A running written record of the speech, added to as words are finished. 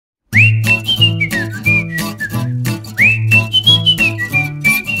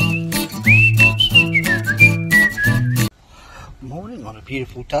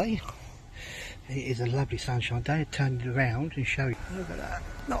beautiful day. It is a lovely sunshine day. I'll turn it around and show you. Look at that,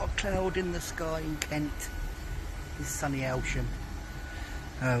 not a cloud in the sky in Kent. This sunny Elsham.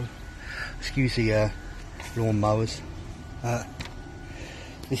 Excuse the lawn mowers.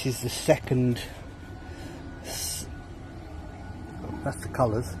 This is the second, that's the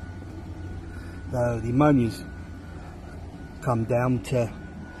colours. So the ammonia's come down to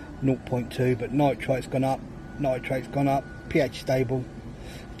 0.2, but nitrate's gone up, pH stable,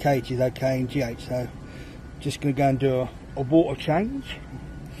 KH is okay, and GH. So just going to go and do a water change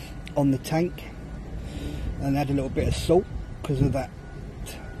on the tank and add a little bit of salt because of that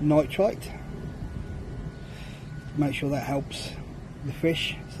nitrate. Make sure that helps the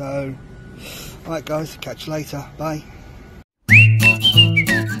fish. So alright guys, catch you later, bye.